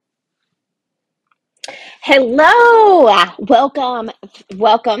Hello,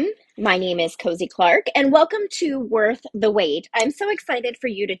 welcome. My name is Cozy Clark, and welcome to Worth the Wait. I'm so excited for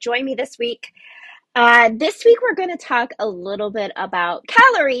you to join me this week. This week, we're going to talk a little bit about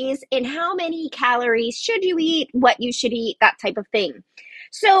calories and how many calories should you eat, what you should eat, that type of thing.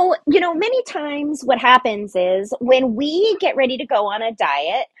 So, many times what happens is when we get ready to go on a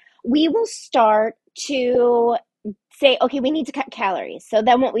diet, we will start to say, okay, we need to cut calories. So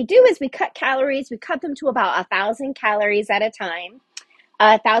then what we do is we cut calories, we cut them to about 1,000 calories at a time,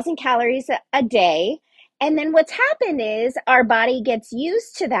 1,000 calories a day. And then what's happened is our body gets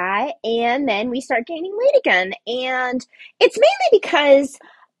used to that, and then we start gaining weight again. And it's mainly because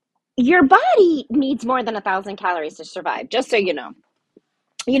your body needs more than 1,000 calories to survive, just so you know.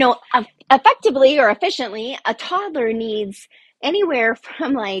 Effectively or efficiently, a toddler needs anywhere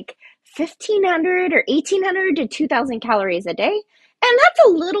from like 1,500 or 1,800 to 2,000 calories a day. And that's a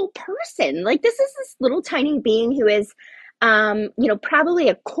little person. Like, this is this little tiny being who is, probably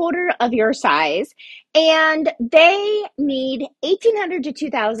a quarter of your size. And they need 1,800 to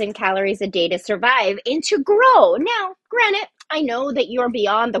 2,000 calories a day to survive and to grow. Now, granted, I know that you're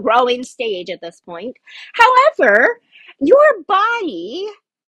beyond the growing stage at this point. However, your body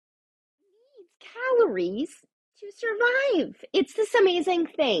calories to survive. It's this amazing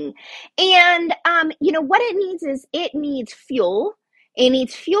thing. And what it needs is it needs fuel. It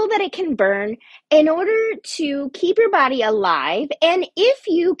needs fuel that it can burn in order to keep your body alive. And if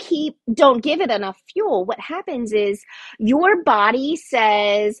you don't give it enough fuel, what happens is your body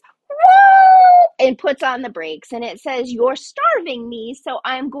says, whoa, and puts on the brakes, and it says, you're starving me, so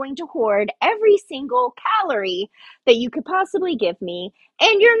I'm going to hoard every single calorie that you could possibly give me,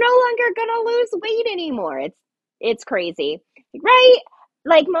 and you're no longer gonna lose weight anymore. It's crazy, right?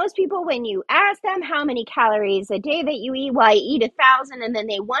 Like, most people, when you ask them how many calories a day that you eat, well, I eat 1,000, and then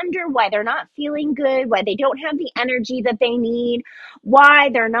they wonder why they're not feeling good, why they don't have the energy that they need, why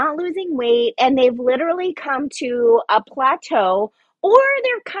they're not losing weight, and they've literally come to a plateau, or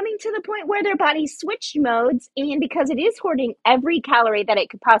they're coming to the point where their body switched modes, and because it is hoarding every calorie that it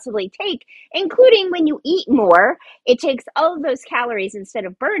could possibly take, including when you eat more, it takes all of those calories instead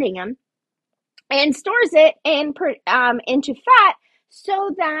of burning them and stores it into fat,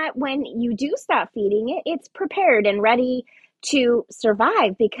 so that when you do stop feeding it, it's prepared and ready to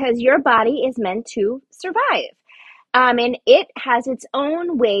survive, because your body is meant to survive. And it has its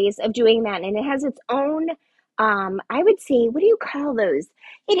own ways of doing that. And it has its own, I would say, what do you call those?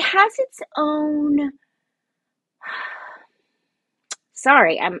 It has its own,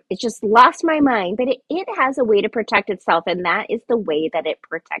 sorry, it just lost my mind, but it has a way to protect itself, and that is the way that it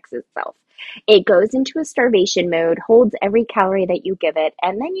protects itself. It goes into a starvation mode, holds every calorie that you give it,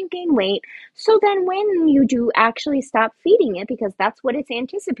 and then you gain weight. So then when you do actually stop feeding it, because that's what it's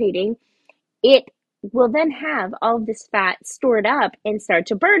anticipating, it will then have all of this fat stored up and start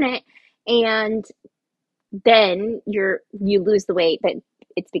to burn it, and then you lose the weight, but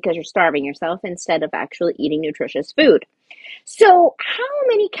it's because you're starving yourself instead of actually eating nutritious food. So, how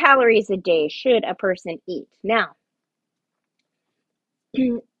many calories a day should a person eat? Now,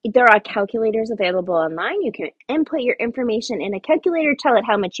 there are calculators available online. You can input your information in a calculator, tell it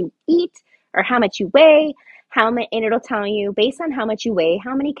how much you eat or how much you weigh, and it'll tell you, based on how much you weigh,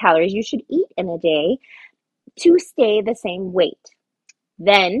 how many calories you should eat in a day to stay the same weight.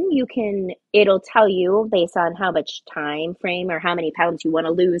 Then it'll tell you, based on how much time frame or how many pounds you want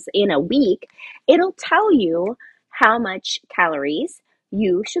to lose in a week, it'll tell you how much calories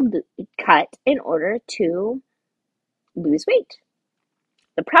you should cut in order to lose weight.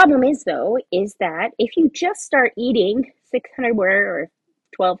 The problem is, though, is that if you just start eating 600 more or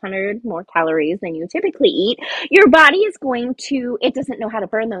 1,200 more calories than you typically eat, your body is it doesn't know how to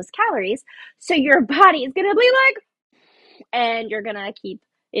burn those calories. So your body is going to be like, and you're gonna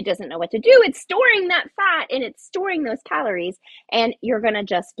it doesn't know what to do. It's storing that fat and it's storing those calories, and you're gonna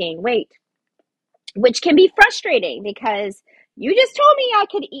just gain weight, which can be frustrating because you just told me I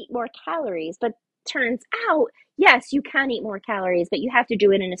could eat more calories, but turns out, yes, you can eat more calories, but you have to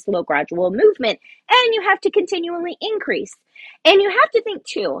do it in a slow, gradual movement, and you have to continually increase. And you have to think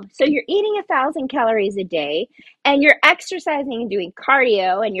too. So you're eating 1,000 calories a day, and you're exercising and doing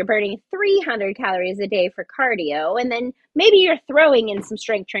cardio, and you're burning 300 calories a day for cardio, and then maybe you're throwing in some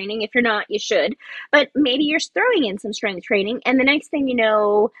strength training. If you're not, you should, but maybe you're throwing in some strength training, and the next thing you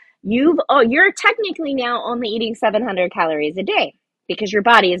know, you're technically now only eating 700 calories a day, because your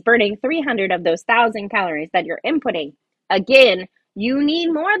body is burning 300 of those 1,000 calories that you're inputting. Again, you need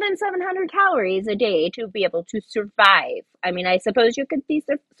more than 700 calories a day to be able to survive. I mean, I suppose you could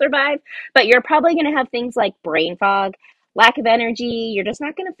survive, but you're probably going to have things like brain fog, lack of energy. You're just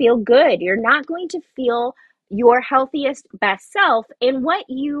not going to feel good. You're not going to feel your healthiest, best self. And what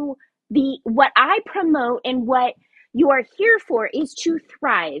I promote and what you are here for is to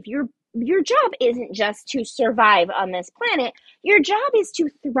thrive. Your job isn't just to survive on this planet. Your job is to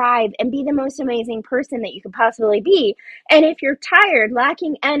thrive and be the most amazing person that you could possibly be. And if you're tired,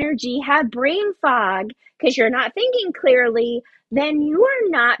 lacking energy, have brain fog because you're not thinking clearly, then you are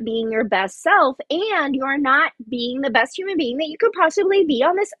not being your best self and you're not being the best human being that you could possibly be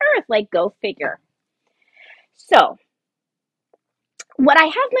on this earth. Like, go figure. So, what I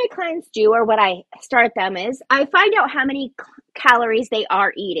have my clients do, or what I start them, is I find out how many calories they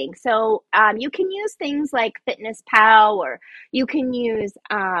are eating. So you can use things like Fitness Pal, or you can use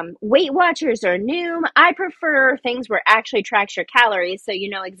Weight Watchers or Noom. I prefer things where it actually tracks your calories, so you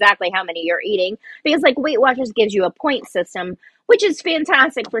know exactly how many you're eating. Because like Weight Watchers gives you a point system, which is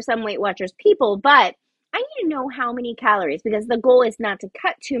fantastic for some Weight Watchers people, but I need to know how many calories, because the goal is not to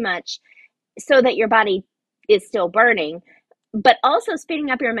cut too much so that your body is still burning, but also speeding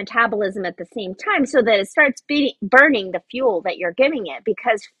up your metabolism at the same time so that it starts burning the fuel that you're giving it,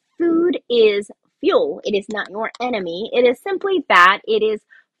 because food is fuel. It is not your enemy. It is simply that it is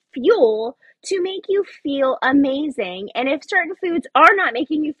fuel to make you feel amazing. And if certain foods are not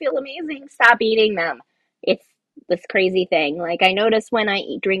making you feel amazing, stop eating them. It's this crazy thing. Like, I notice when I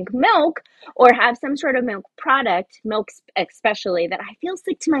drink milk or have some sort of milk product, milk especially, that I feel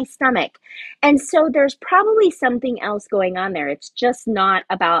sick to my stomach. And so there's probably something else going on there. It's just not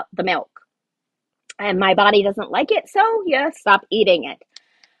about the milk. And my body doesn't like it, so yeah, stop eating it.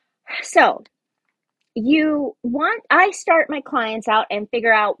 So I start my clients out and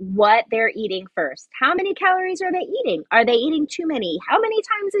figure out what they're eating first. How many calories are they eating? Are they eating too many? How many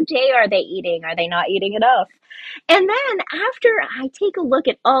times a day are they eating? Are they not eating enough? And then after I take a look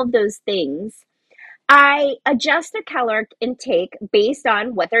at all of those things, I adjust their caloric intake based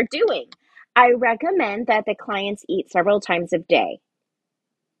on what they're doing. I recommend that the clients eat several times a day.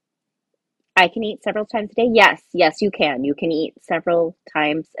 I can eat several times a day. Yes, yes, you can. You can eat several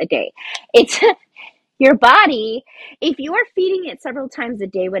times a day. It's your body, if you are feeding it several times a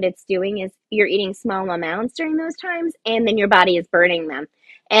day, what it's doing is you're eating small amounts during those times, and then your body is burning them.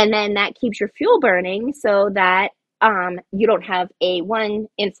 And then that keeps your fuel burning so that you don't have a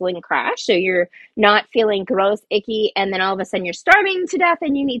insulin crash. So you're not feeling gross, icky, and then all of a sudden you're starving to death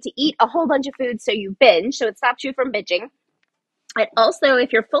and you need to eat a whole bunch of food. So you binge. So it stops you from binging. And also,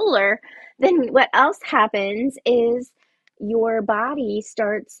 if you're fuller, then what else happens is your body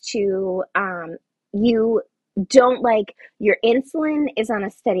starts to, you don't like, your insulin is on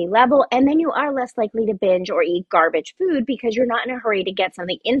a steady level, and then you are less likely to binge or eat garbage food because you're not in a hurry to get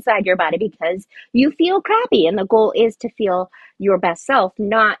something inside your body because you feel crappy. And the goal is to feel your best self,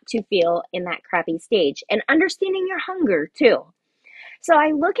 not to feel in that crappy stage. And understanding your hunger too. So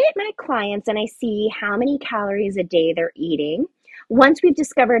I look at my clients and I see how many calories a day they're eating. Once we've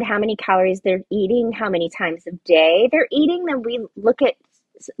discovered how many calories they're eating, how many times a day they're eating, then we look at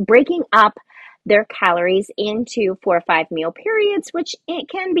breaking up their calories into 4 or 5 meal periods, which it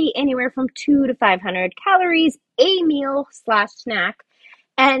can be anywhere from 200 to 500 calories a meal slash snack.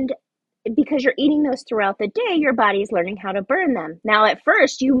 And because you're eating those throughout the day, your body's learning how to burn them. Now, at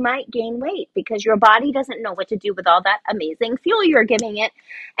first, you might gain weight because your body doesn't know what to do with all that amazing fuel you're giving it.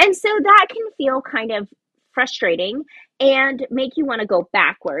 And so that can feel kind of frustrating and make you want to go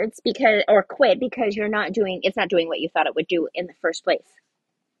backwards or quit because it's not doing what you thought it would do in the first place.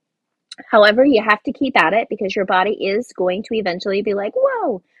 However, you have to keep at it because your body is going to eventually be like,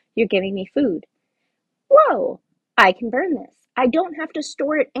 whoa, you're giving me food. Whoa, I can burn this. I don't have to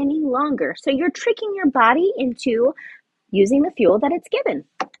store it any longer. So you're tricking your body into using the fuel that it's given.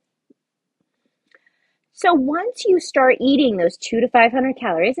 So once you start eating those 200 to 500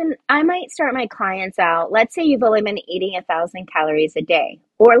 calories, and I might start my clients out, let's say you've only been eating 1,000 calories a day,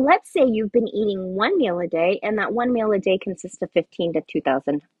 or let's say you've been eating one meal a day, and that one meal a day consists of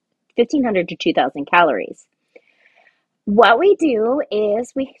 1,500 to 2,000 calories. What we do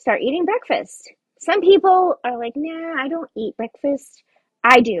is we start eating breakfast. Some people are like, nah, I don't eat breakfast.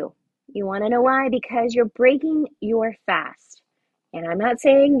 I do. You want to know why? Because you're breaking your fast. And I'm not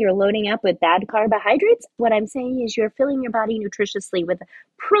saying you're loading up with bad carbohydrates. What I'm saying is you're filling your body nutritiously with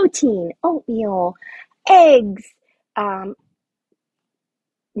protein, oatmeal, eggs, not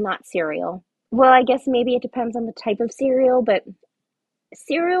cereal. Well, I guess maybe it depends on the type of cereal, but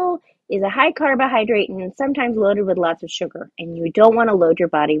cereal is a high carbohydrate and sometimes loaded with lots of sugar. And you don't want to load your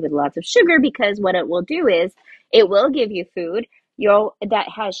body with lots of sugar because what it will do is it will give you food that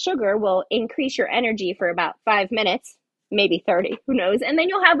has sugar, will increase your energy for about 5 minutes. maybe 30, who knows? And then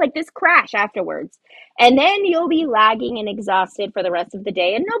you'll have like this crash afterwards. And then you'll be lagging and exhausted for the rest of the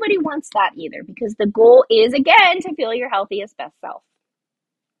day. And nobody wants that either, because the goal is, again, to feel your healthiest best self.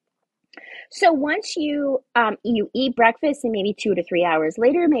 So once you eat breakfast, and maybe 2 to 3 hours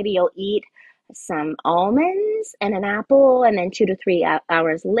later, maybe you'll eat some almonds and an apple, and then 2 to 3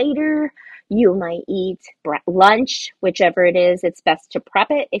 hours later, you might eat lunch, whichever it is. It's best to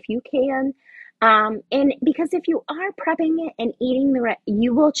prep it if you can. And because if you are prepping it and eating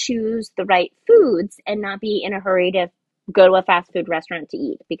you will choose the right foods and not be in a hurry to go to a fast food restaurant to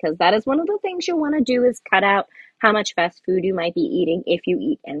eat, because that is one of the things you'll want to do, is cut out how much fast food you might be eating, if you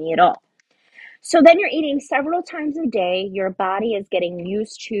eat any at all. So then you're eating several times a day. Your body is getting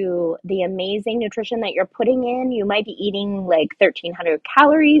used to the amazing nutrition that you're putting in. You might be eating like 1,300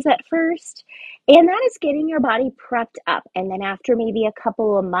 calories at first, and that is getting your body prepped up. And then after maybe a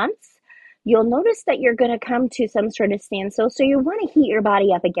couple of months, you'll notice that you're going to come to some sort of standstill. So you want to heat your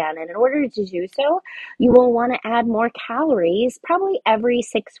body up again. And in order to do so, you will want to add more calories. Probably every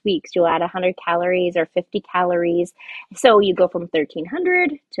 6 weeks, you'll add 100 calories or 50 calories. So you go from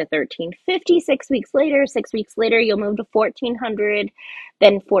 1,300 to 1,350 6 weeks later. 6 weeks later, you'll move to 1,400,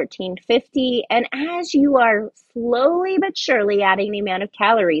 then 1,450. And as you are slowly but surely adding the amount of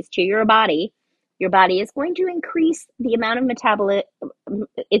calories to your body is going to increase the amount of metabolism.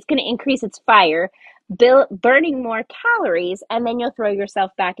 It's going to increase its fire, burning more calories, and then you'll throw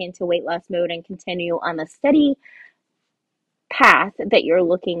yourself back into weight loss mode and continue on the steady path that you're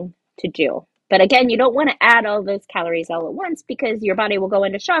looking to do. But again, you don't want to add all those calories all at once, because your body will go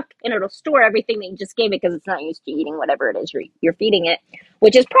into shock and it'll store everything that you just gave it, because it's not used to eating whatever it is you're feeding it,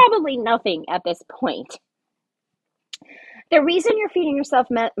 which is probably nothing at this point. The reason you're feeding yourself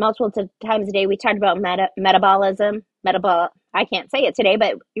multiple times a day, we talked about metabolism. I can't say it today,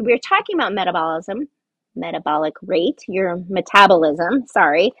 but we're talking about metabolism, metabolic rate, your metabolism,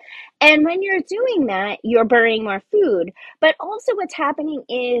 sorry. And when you're doing that, you're burning more food. But also what's happening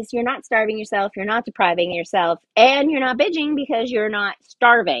is you're not starving yourself, you're not depriving yourself, and you're not binging because you're not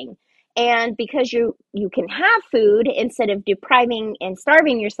starving. And because you can have food instead of depriving and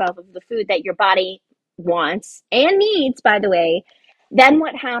starving yourself of the food that your body wants and needs, by the way, then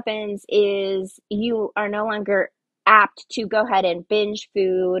what happens is you are no longer apt to go ahead and binge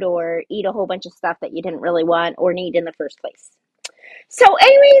food or eat a whole bunch of stuff that you didn't really want or need in the first place. So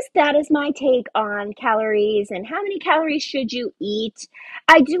anyways, that is my take on calories and how many calories should you eat.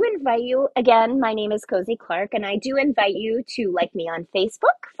 I do invite you, again, my name is Cozy Clark, and I do invite you to like me on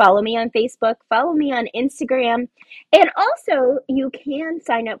Facebook, follow me on Facebook, follow me on Instagram, and also you can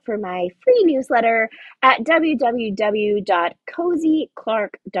sign up for my free newsletter at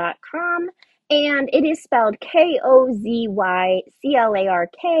www.cozyclark.com. And it is spelled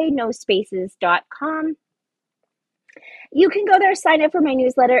KOZYCLARK, no spaces.com. You can go there, sign up for my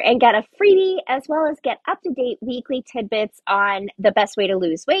newsletter, and get a freebie, as well as get up-to-date weekly tidbits on the best way to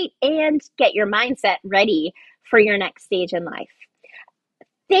lose weight and get your mindset ready for your next stage in life.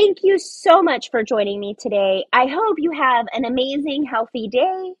 Thank you so much for joining me today. I hope you have an amazing, healthy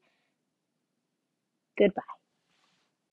day. Goodbye.